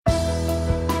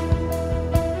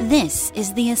This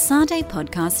is the Esade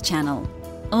Podcast channel.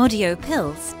 Audio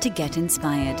pills to get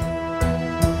inspired.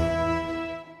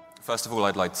 First of all,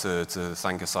 I'd like to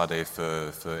thank Esade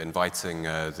for inviting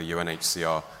the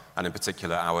UNHCR, and in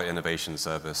particular our innovation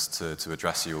service, to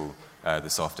address you all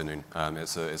this afternoon.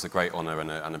 It's a great honor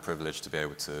and a privilege to be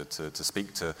able to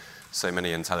speak to so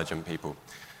many intelligent people.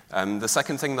 The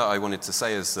second thing that I wanted to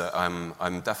say is that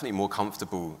I'm definitely more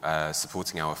comfortable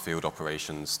supporting our field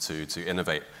operations to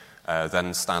innovate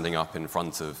than standing up in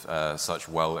front of such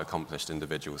well-accomplished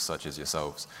individuals such as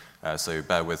yourselves. So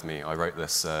bear with me. I wrote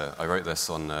this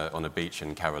on a beach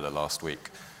in Kerala last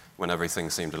week, when everything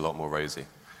seemed a lot more rosy.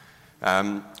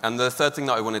 And the third thing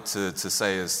that I wanted to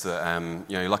say is that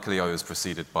luckily I was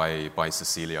preceded by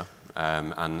Cecilia,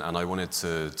 and I wanted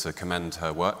to commend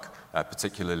her work,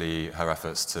 particularly her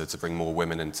efforts to bring more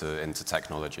women into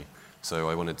technology. So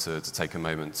I wanted to take a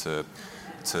moment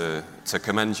to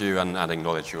commend you and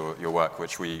acknowledge your work,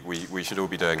 which we should all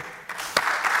be doing.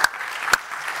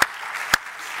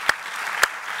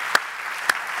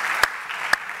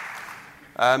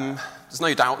 There's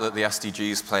no doubt that the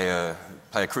SDGs play a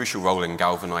crucial role in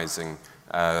galvanizing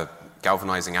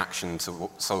action to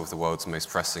solve the world's most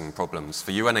pressing problems.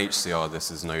 For UNHCR, this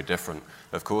is no different.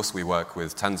 Of course, we work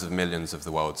with tens of millions of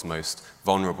the world's most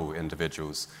vulnerable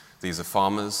individuals. These are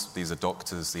farmers, these are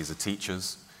doctors, these are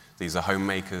teachers, these are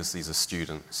homemakers, these are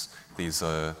students, these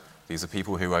are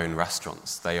people who own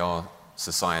restaurants. They are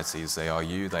societies, they are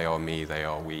you, they are me, they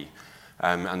are we.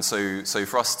 And so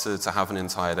for us to have an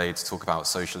entire day to talk about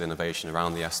social innovation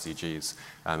around the SDGs,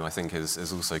 I think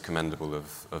is also commendable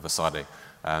of Esade.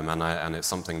 And it's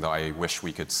something that I wish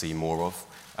we could see more of.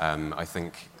 I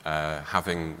think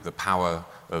having the power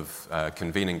of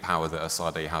convening power that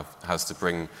Esade has to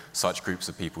bring such groups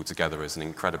of people together is an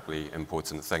incredibly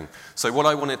important thing. So what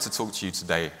I wanted to talk to you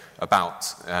today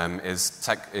about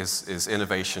is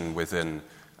innovation within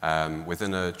a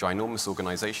ginormous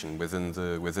organization, within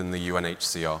the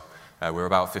UNHCR. We're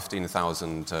about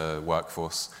 15,000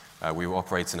 workforce. We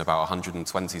operate in about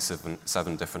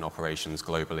 127 different operations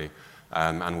globally,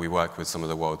 and we work with some of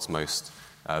the world's most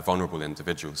vulnerable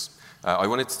individuals. I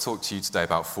wanted to talk to you today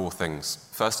about four things.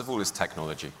 First of all is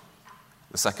technology.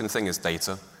 The second thing is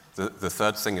data. The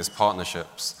third thing is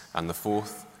partnerships. And the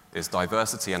fourth is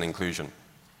diversity and inclusion.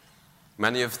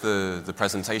 Many of the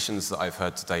presentations that I've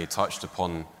heard today touched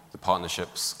upon the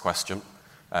partnerships question.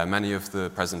 Many of the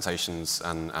presentations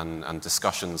and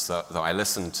discussions that I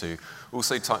listened to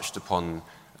also touched upon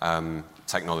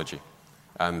technology.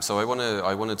 So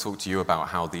I want to talk to you about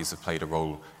how these have played a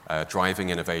role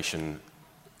driving innovation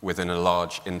within a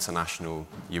large international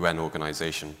UN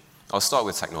organization. I'll start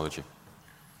with technology.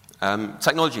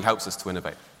 Technology helps us to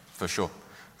innovate, for sure.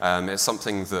 It's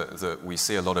something that we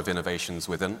see a lot of innovations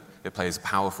within. It plays a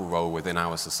powerful role within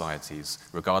our societies,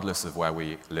 regardless of where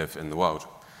we live in the world.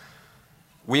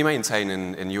 We maintain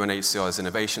in UNHCR's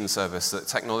innovation service that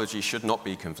technology should not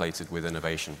be conflated with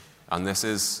innovation, and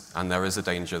there is a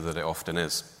danger that it often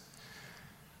is.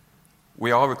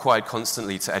 We are required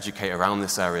constantly to educate around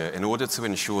this area in order to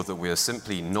ensure that we are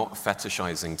simply not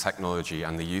fetishizing technology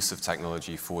and the use of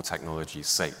technology for technology's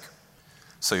sake.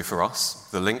 So for us,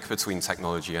 the link between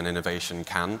technology and innovation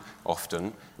can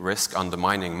often risk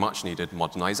undermining much-needed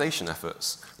modernization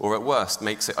efforts, or at worst,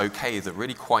 makes it okay that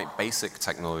really quite basic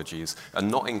technologies are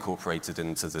not incorporated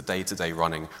into the day-to-day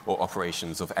running or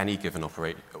operations of any given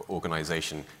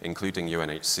organization, including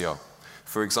UNHCR.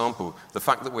 For example, the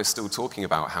fact that we're still talking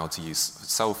about how to use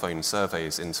cell phone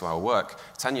surveys into our work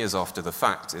 10 years after the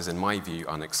fact is, in my view,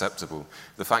 unacceptable.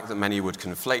 The fact that many would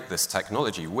conflate this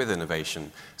technology with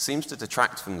innovation seems to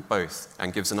detract from both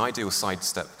and gives an ideal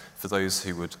sidestep for those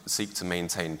who would seek to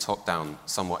maintain top-down,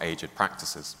 somewhat aged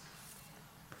practices.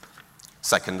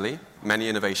 Secondly, many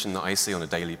innovation that I see on a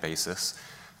daily basis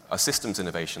are systems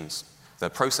innovations. They're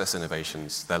process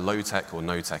innovations. They're low-tech or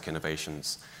no-tech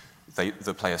innovations. They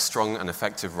play a strong and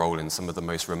effective role in some of the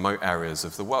most remote areas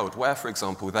of the world where, for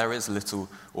example, there is little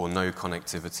or no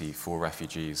connectivity for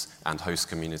refugees and host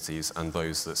communities and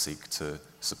those that seek to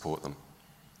support them.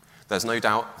 There's no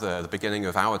doubt that at the beginning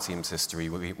of our team's history,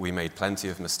 we made plenty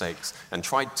of mistakes and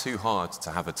tried too hard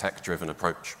to have a tech-driven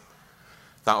approach.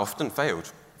 That often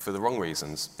failed for the wrong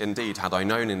reasons. Indeed, had I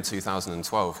known in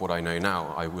 2012 what I know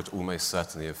now, I would almost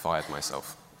certainly have fired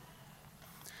myself.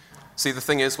 See, the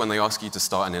thing is, when they ask you to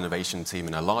start an innovation team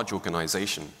in a large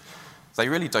organization, they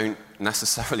really don't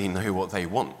necessarily know what they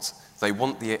want. They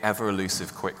want the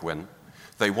ever-elusive quick win.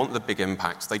 They want the big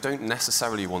impact. They don't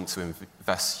necessarily want to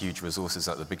invest huge resources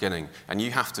at the beginning, and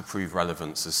you have to prove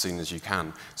relevance as soon as you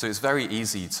can. So it's very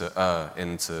easy to err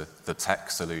into the tech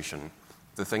solution.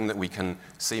 the thing that we can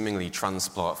seemingly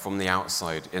transplant from the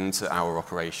outside into our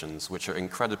operations, which are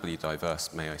incredibly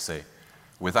diverse, may I say,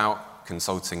 without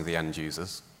consulting the end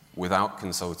users, without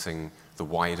consulting the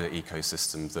wider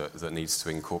ecosystem that needs to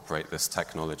incorporate this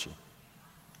technology.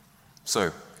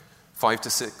 So, 5 to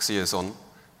 6 years on,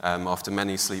 after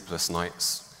many sleepless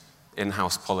nights,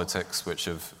 in-house politics, which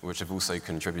have also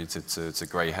contributed to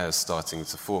grey hairs starting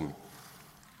to form,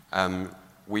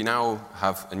 we now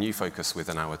have a new focus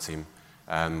within our team.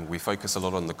 We focus a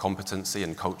lot on the competency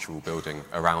and cultural building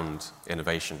around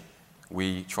innovation.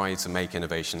 We try to make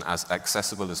innovation as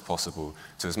accessible as possible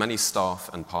to as many staff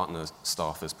and partner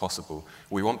staff as possible.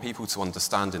 We want people to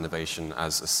understand innovation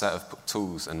as a set of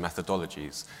tools and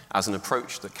methodologies, as an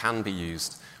approach that can be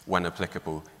used when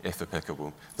applicable, if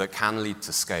applicable, that can lead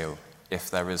to scale if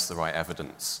there is the right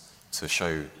evidence to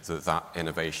show that that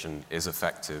innovation is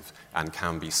effective and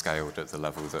can be scaled at the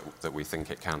level that we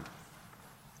think it can.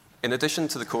 In addition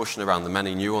to the caution around the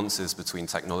many nuances between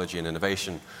technology and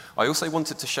innovation, I also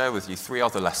wanted to share with you 3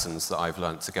 other lessons that I've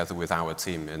learned together with our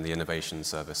team in the innovation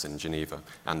service in Geneva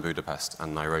and Budapest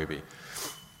and Nairobi.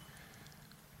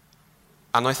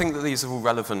 And I think that these are all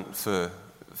relevant for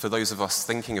those of us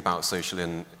thinking about social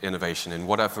innovation in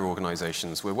whatever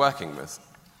organizations we're working with.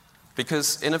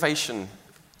 Because innovation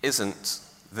isn't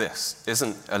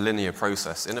a linear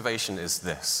process. Innovation is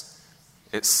this.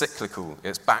 It's cyclical,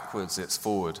 it's backwards, it's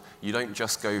forward. You don't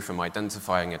just go from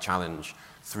identifying a challenge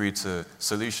through to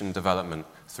solution development,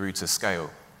 through to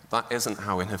scale. That isn't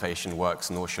how innovation works,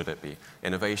 nor should it be.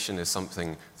 Innovation is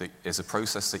something that is a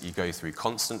process that you go through,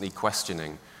 constantly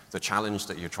questioning the challenge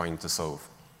that you're trying to solve.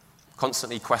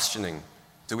 Constantly questioning,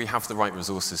 do we have the right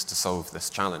resources to solve this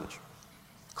challenge?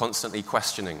 Constantly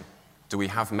questioning, do we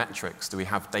have metrics? Do we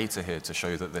have data here to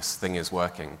show that this thing is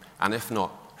working? And if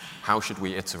not, how should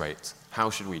we iterate? How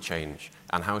should we change?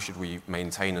 And how should we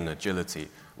maintain an agility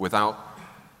without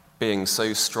being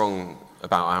so strong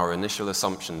about our initial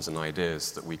assumptions and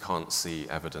ideas that we can't see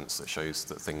evidence that shows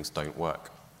that things don't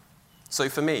work? So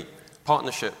for me,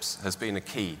 partnerships has been a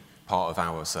key part of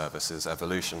our service's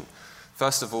evolution.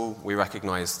 First of all, we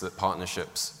recognize that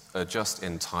partnerships are just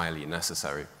entirely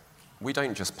necessary. We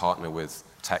don't just partner with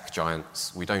tech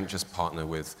giants. We don't just partner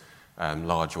with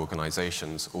large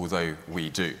organizations, although we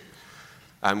do.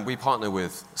 We partner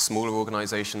with smaller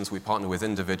organizations. We partner with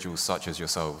individuals such as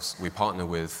yourselves. We partner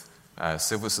with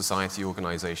civil society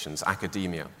organizations,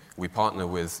 academia. We partner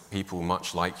with people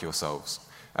much like yourselves.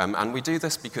 And we do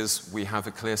this because we have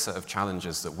a clear set of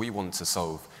challenges that we want to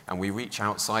solve, and we reach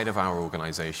outside of our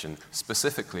organization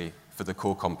specifically for the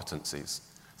core competencies.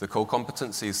 The core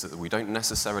competencies that we don't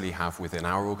necessarily have within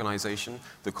our organization,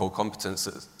 the core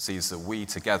competencies that we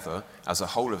together, as a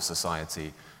whole of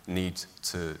society, need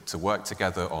to work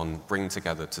together on, bring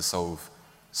together to solve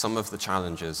some of the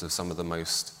challenges of some of the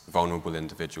most vulnerable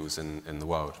individuals in the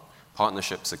world.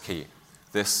 Partnerships are key.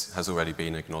 This has already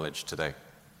been acknowledged today.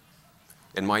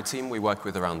 In my team, we work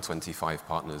with around 25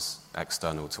 partners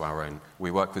external to our own.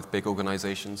 We work with big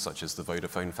organizations such as the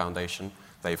Vodafone Foundation.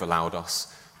 They've allowed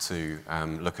us to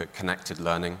look at connected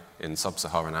learning in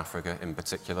sub-Saharan Africa in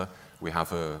particular. We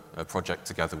have a project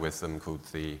together with them called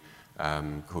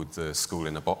the School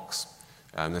in a Box.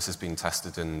 This has been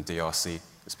tested in DRC,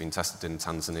 it's been tested in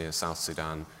Tanzania, South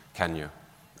Sudan, Kenya,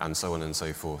 and so on and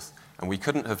so forth. And we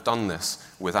couldn't have done this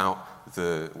without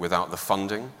the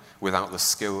funding, without the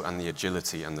skill and the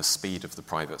agility and the speed of the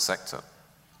private sector.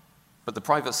 But the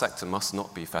private sector must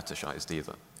not be fetishized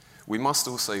either. We must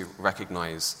also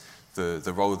recognize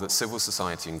the role that civil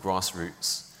society and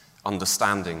grassroots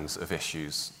understandings of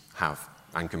issues have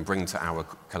and can bring to our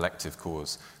collective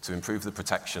cause to improve the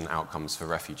protection outcomes for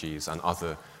refugees and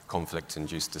other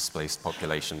conflict-induced displaced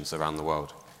populations around the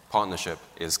world. Partnership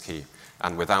is key,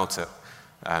 and without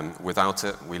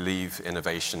it, we leave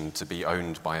innovation to be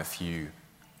owned by a few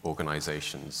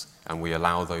organizations, and we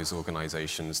allow those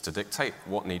organizations to dictate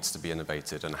what needs to be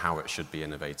innovated and how it should be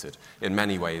innovated. In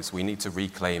many ways, we need to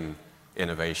reclaim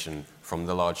innovation from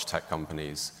the large tech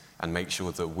companies and make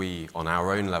sure that we, on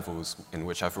our own levels, in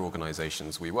whichever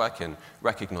organizations we work in,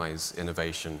 recognize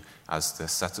innovation as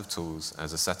this set of tools,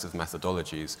 as a set of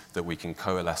methodologies that we can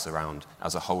coalesce around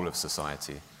as a whole of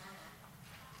society.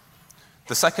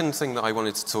 The second thing that I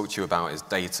wanted to talk to you about is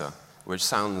data, which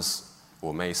sounds,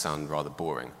 or may sound, rather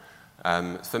boring.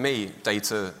 For me,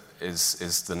 data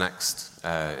is the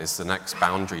next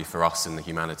boundary for us in the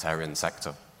humanitarian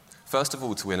sector. First of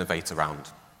all, to innovate around.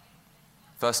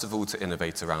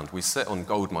 We sit on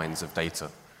gold mines of data.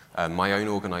 My own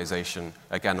organization,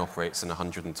 again, operates in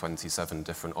 127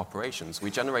 different operations.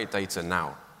 We generate data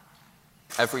now.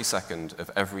 Every second of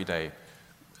every day,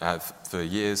 for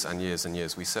years and years and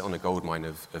years, we sit on a goldmine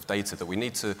of data that we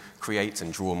need to create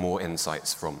and draw more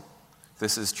insights from.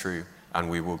 This is true, and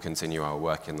we will continue our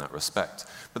work in that respect.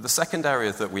 But the second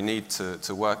area that we need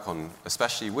to work on,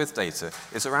 especially with data,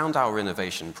 is around our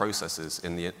innovation processes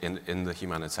in the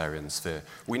humanitarian sphere.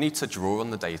 We need to draw on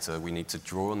the data, we need to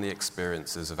draw on the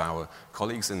experiences of our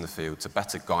colleagues in the field to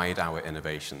better guide our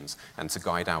innovations and to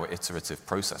guide our iterative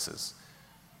processes.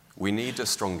 We need a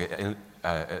stronger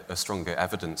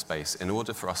evidence base in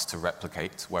order for us to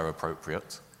replicate where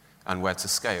appropriate and where to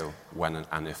scale when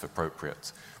and if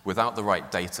appropriate. Without the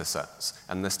right data sets,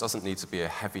 and this doesn't need to be a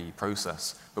heavy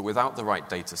process, but without the right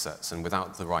data sets and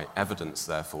without the right evidence,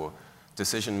 therefore,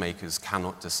 decision makers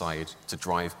cannot decide to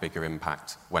drive bigger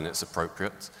impact when it's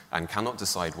appropriate and cannot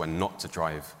decide when not to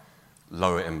drive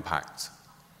lower impact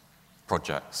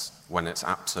projects when it's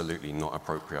absolutely not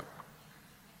appropriate.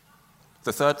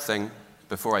 The third thing,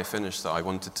 before I finish, that I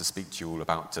wanted to speak to you all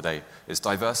about today is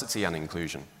diversity and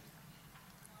inclusion.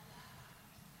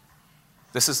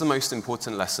 This is the most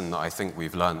important lesson that I think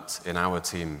we've learnt in our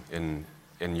team in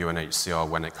UNHCR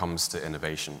when it comes to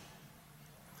innovation.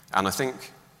 And I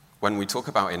think when we talk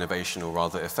about innovation, or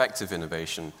rather effective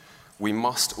innovation, we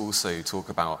must also talk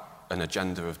about an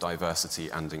agenda of diversity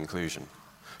and inclusion.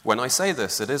 When I say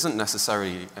this, it isn't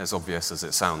necessarily as obvious as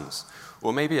it sounds.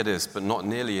 Or maybe it is, but not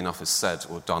nearly enough is said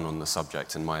or done on the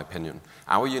subject, in my opinion.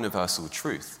 Our universal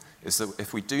truth is that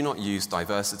if we do not use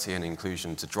diversity and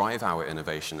inclusion to drive our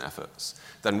innovation efforts,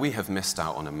 then we have missed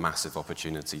out on a massive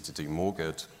opportunity to do more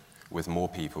good with more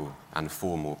people and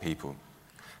for more people.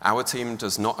 Our team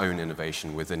does not own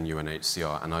innovation within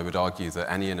UNHCR, and I would argue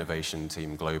that any innovation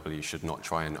team globally should not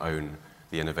try and own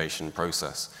the innovation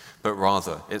process, but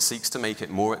rather it seeks to make it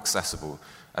more accessible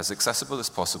as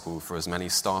possible for as many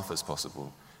staff as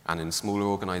possible, and in smaller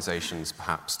organizations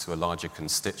perhaps to a larger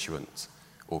constituent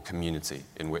or community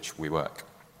in which we work.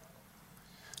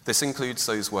 This includes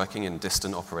those working in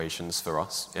distant operations for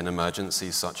us, in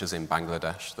emergencies such as in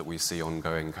Bangladesh that we see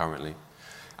ongoing currently,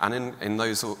 and in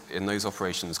those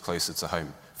operations closer to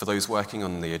home, for those working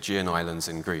on the Aegean Islands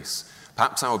in Greece.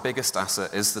 Perhaps our biggest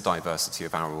asset is the diversity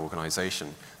of our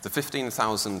organization. The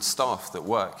 15,000 staff that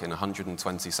work in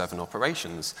 127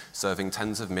 operations, serving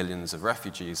tens of millions of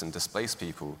refugees and displaced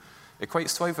people,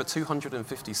 equates to over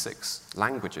 256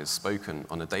 languages spoken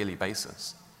on a daily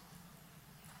basis.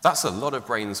 That's a lot of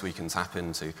brains we can tap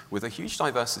into, with a huge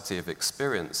diversity of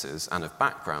experiences and of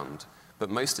background, but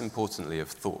most importantly of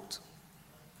thought.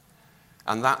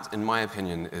 And that, in my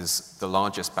opinion, is the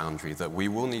largest boundary that we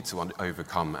will need to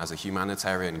overcome as a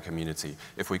humanitarian community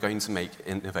if we're going to make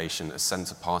innovation a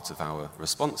center part of our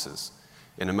responses,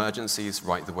 in emergencies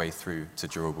right the way through to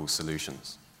durable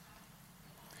solutions.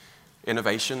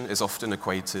 Innovation is often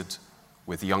equated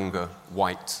with younger,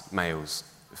 white males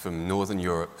from Northern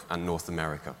Europe and North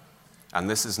America, and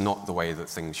this is not the way that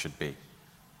things should be.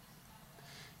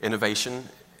 Innovation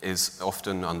is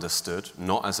often understood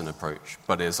not as an approach,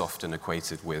 but is often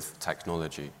equated with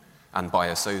technology, and by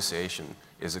association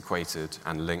is equated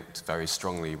and linked very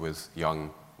strongly with young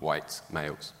white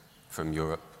males from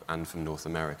Europe and from North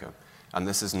America. And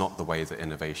this is not the way that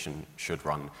innovation should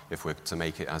run if we're to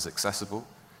make it as accessible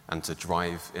and to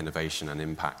drive innovation and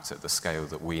impact at the scale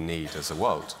that we need as a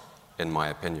world, in my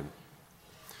opinion.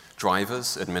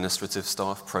 Drivers, administrative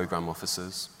staff, program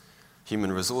officers,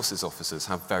 human resources officers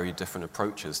have very different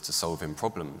approaches to solving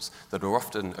problems that are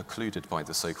often occluded by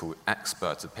the so-called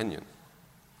expert opinion.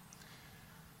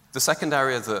 The second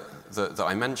area that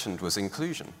I mentioned was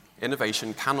inclusion.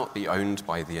 Innovation cannot be owned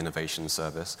by the innovation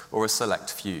service, or a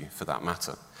select few for that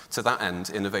matter. To that end,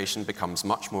 innovation becomes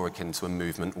much more akin to a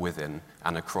movement within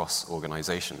and across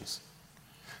organizations.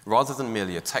 Rather than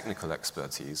merely a technical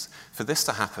expertise, for this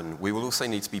to happen, we will also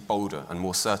need to be bolder and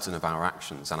more certain of our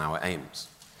actions and our aims.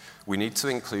 We need to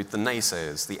include the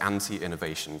naysayers, the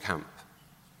anti-innovation camp.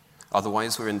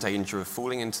 Otherwise, we're in danger of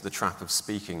falling into the trap of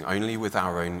speaking only with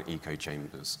our own echo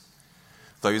chambers.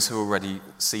 Those who already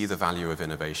see the value of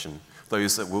innovation,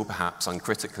 those that will perhaps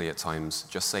uncritically at times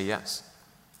just say yes.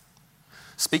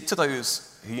 Speak to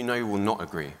those who you know will not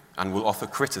agree and will offer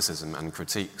criticism and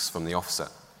critiques from the offset.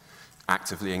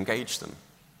 Actively engage them.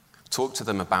 Talk to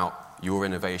them about your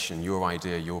innovation, your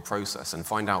idea, your process, and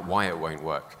find out why it won't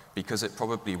work, because it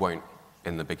probably won't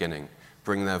in the beginning.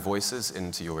 Bring their voices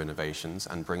into your innovations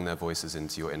and bring their voices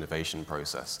into your innovation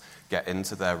process. Get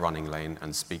into their running lane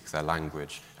and speak their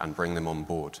language and bring them on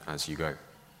board as you go.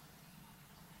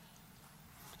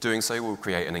 Doing so will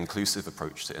create an inclusive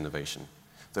approach to innovation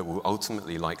that will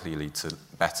ultimately likely lead to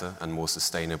better and more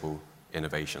sustainable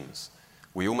innovations.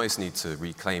 We almost need to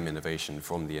reclaim innovation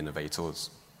from the innovators.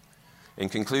 In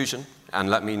conclusion, and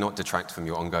let me not detract from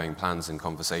your ongoing plans and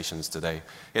conversations today,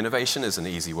 innovation is an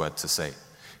easy word to say.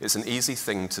 It's an easy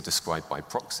thing to describe by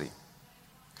proxy.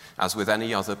 As with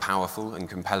any other powerful and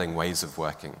compelling ways of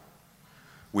working,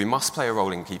 we must play a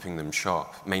role in keeping them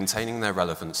sharp, maintaining their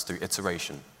relevance through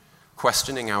iteration,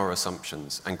 questioning our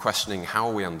assumptions, and questioning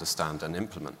how we understand and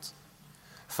implement.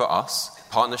 For us,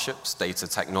 partnerships, data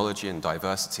technology, and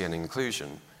diversity and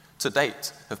inclusion, to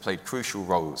date, have played crucial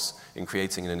roles in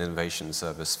creating an innovation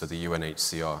service for the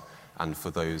UNHCR and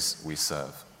for those we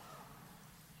serve.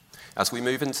 As we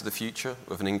move into the future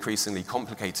of an increasingly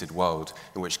complicated world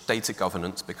in which data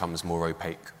governance becomes more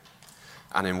opaque,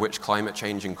 and in which climate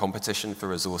change and competition for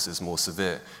resources more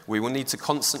severe, we will need to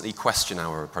constantly question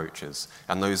our approaches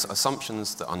and those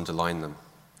assumptions that underline them.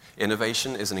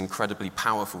 Innovation is an incredibly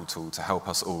powerful tool to help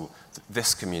us all,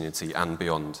 this community and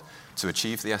beyond, to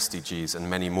achieve the SDGs and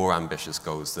many more ambitious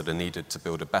goals that are needed to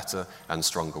build a better and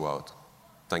stronger world.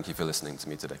 Thank you for listening to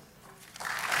me today.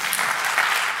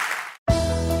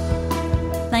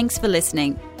 Thanks for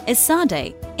listening.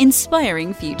 ESADE,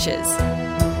 Inspiring Futures.